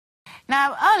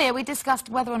Now, earlier we discussed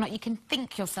whether or not you can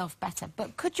think yourself better,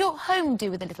 but could your home do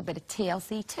with a little bit of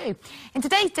TLC too? In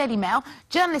today's Daily Mail,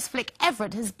 journalist Flick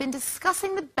Everett has been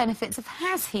discussing the benefits of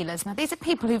house healers. Now, these are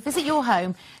people who visit your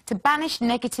home to banish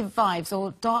negative vibes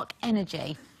or dark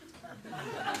energy.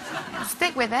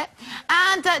 Stick with it.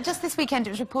 And just this weekend it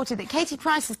was reported that Katie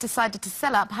Price has decided to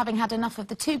sell up, having had enough of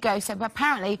the two ghosts that were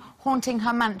apparently haunting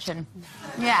her mansion.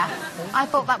 Yeah, I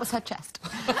thought that was her chest.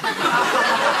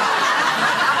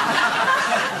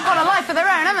 Got a life of their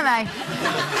own, haven't they?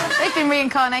 They've been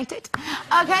reincarnated.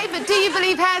 OK, but do you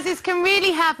believe houses can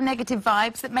really have negative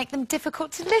vibes that make them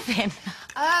difficult to live in?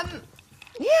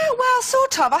 Yeah, well,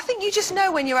 sort of. I think you just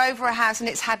know when you're over a house and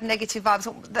it's had negative vibes.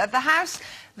 The house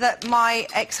that my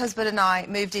ex-husband and I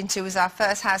moved into was our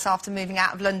first house after moving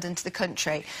out of London to the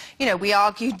country. You know, we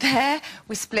argued there,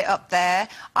 we split up there.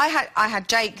 I had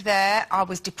Jake there, I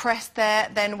was depressed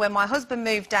there. Then when my husband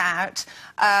moved out,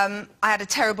 I had a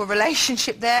terrible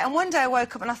relationship there. And one day I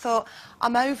woke up and I thought,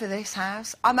 I'm over this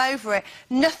house, I'm over it.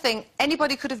 Nothing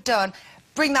anybody could have done,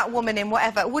 bring that woman in,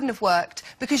 whatever, it wouldn't have worked,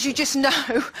 because you just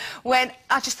know when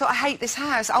I just thought, I hate this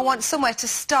house, I want somewhere to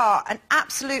start, an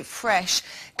absolute fresh,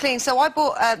 clean. So I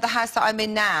bought the house that I'm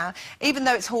in now, even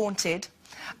though it's haunted.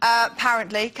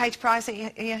 Apparently, Katie Price,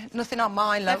 yeah, nothing on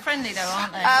mine, love. They're friendly though,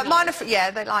 aren't they? Mine are,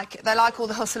 yeah, they like all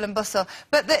the hustle and bustle.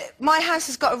 But my house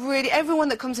has got a really, everyone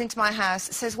that comes into my house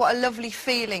says what a lovely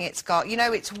feeling it's got. You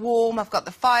know, it's warm, I've got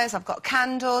the fires, I've got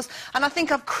candles, and I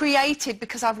think I've created,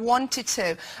 because I've wanted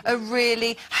to, a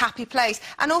really happy place.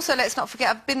 And also, let's not forget,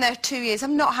 I've been there 2 years,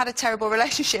 I've not had a terrible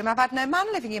relationship, and I've had no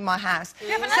man living in my house. You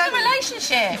haven't had a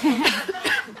relationship?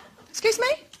 Excuse me?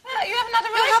 Yeah, you haven't had a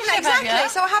relationship, exactly. have you?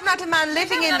 So I haven't had a man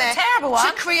living in there. A terrible one.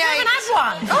 To create. You haven't had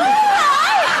one. Oh,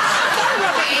 don't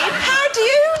rub it in. How do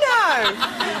you know?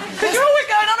 Because you're always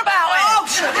going on about it. Oh,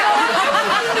 shut up.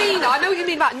 I know what you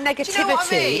mean about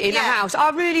negativity in a house. I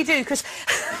really do, because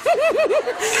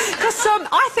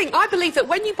I believe that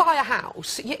when you buy a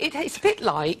house, it's a bit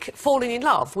like falling in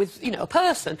love with, you know, a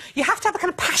person. You have to have a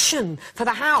kind of passion for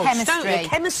the house, don't you?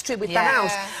 Chemistry with the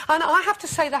house. And I have to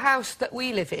say, the house that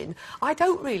we live in, I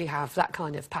don't really have that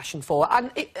kind of passion for. And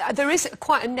there is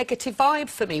quite a negative vibe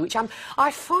for me, which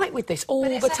I fight with this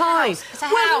all the time.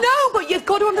 Well, no, but you've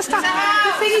got to understand.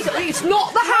 The thing is, it's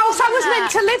not the house I was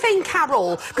meant to live in,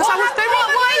 Carol. Because I was very...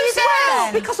 Why are you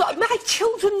there? Because my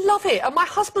children love it, and my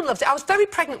husband loves it. I was very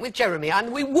pregnant with Jeremy,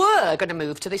 and we were going to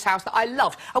move to this house that I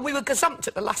loved, and we were gazumped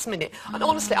at the last minute. And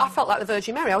honestly, I felt like the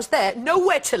Virgin Mary. I was there,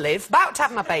 nowhere to live, about to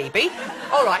have my baby.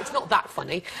 All right, it's not that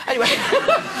funny. Anyway,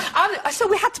 and so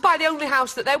we had to buy the only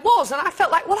house that there was, and I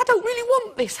felt like, well, I don't really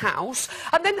want this house.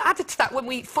 And then added to that, when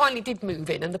we finally did move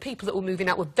in, and the people that were moving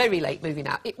out were very late moving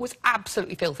out, it was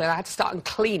absolutely filthy. I had to start and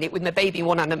clean it with my baby in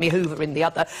one hand and my Hoover in the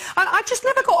other. And I just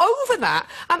never got over that.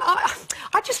 And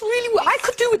I just really... I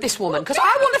could do with this woman, because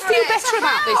I want to feel better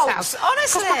about this house.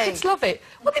 Honestly. Because my kids love it.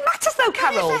 Well, it matters though,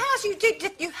 Carol. It's a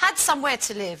house. You had somewhere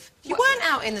to live. You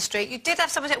weren't out in the street. You did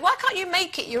have somewhere to live. Why can't you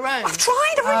make it your own? I've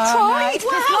tried, I've tried.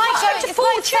 Well, I spent a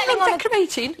fortune on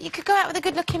decorating. You could go out with a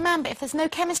good-looking man, but if there's no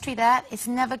chemistry there, it's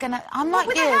never gonna... I'm like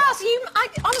with you. The house,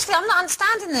 honestly, I'm not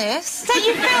understanding this. So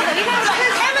you feel that you don't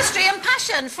have chemistry and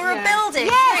passion for a building?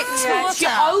 Yes, it's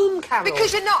your own, Carol.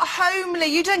 Because you're not homely.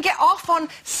 You don't get off on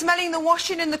smelling the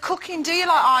washing and the cooking, do you,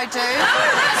 like I do?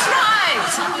 Oh, that's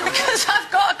right. Because I've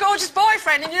got a gorgeous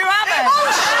boyfriend and you haven't.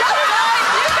 Oh, shut up!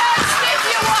 You go and stick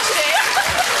your washing.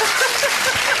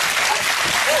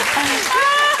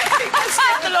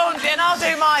 Stick the laundry and I'll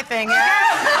do my thing, yeah?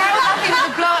 You're happy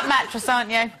with a blow-up mattress, aren't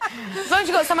you? As long as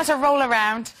you've got somewhere to roll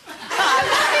around.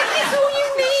 It's all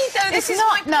you need, though. It's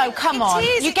not... No, come on.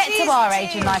 You get to our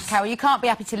age in life, Carol. You can't be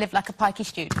happy to live like a pikey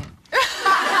student.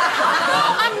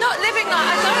 I'm not living like...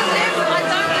 I don't live. I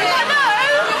know.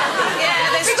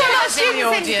 Yeah, there's too much in the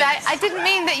audience. I didn't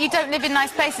mean that you don't live in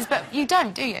nice places, but you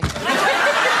don't, do you?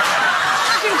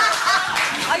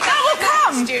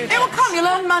 It will come. You'll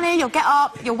earn money, you'll get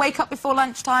up, you'll wake up before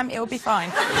lunchtime, it will be fine.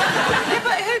 Yeah,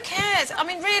 but who cares? I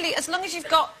mean, really, as long as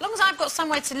I've got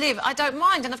somewhere to live, I don't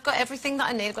mind, and I've got everything that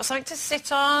I need. I've got something to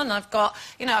sit on, I've got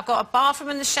a bathroom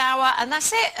and the shower, and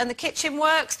that's it, and the kitchen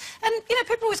works. And, you know,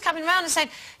 people are always coming around and saying,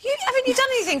 haven't you done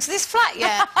anything to this flat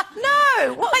yet?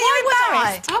 No! Why would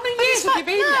I? How many years have you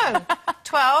been there?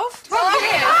 12. 12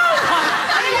 years?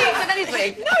 Oh!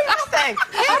 Anything? No, nothing.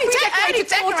 I only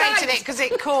decorated it because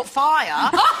it caught fire.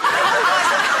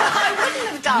 I wouldn't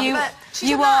have done, but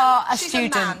you are a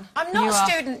student. I'm not a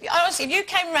student. Honestly, if you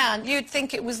came round, you'd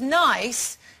think it was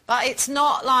nice, but it's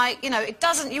not like, you know, it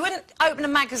doesn't... You wouldn't open a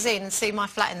magazine and see my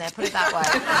flat in there, put it that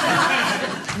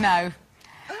way. No.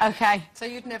 OK. So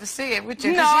you'd never see it, would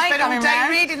you? No, I Because you spent all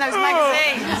day reading those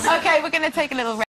magazines. OK, we're going to take a little...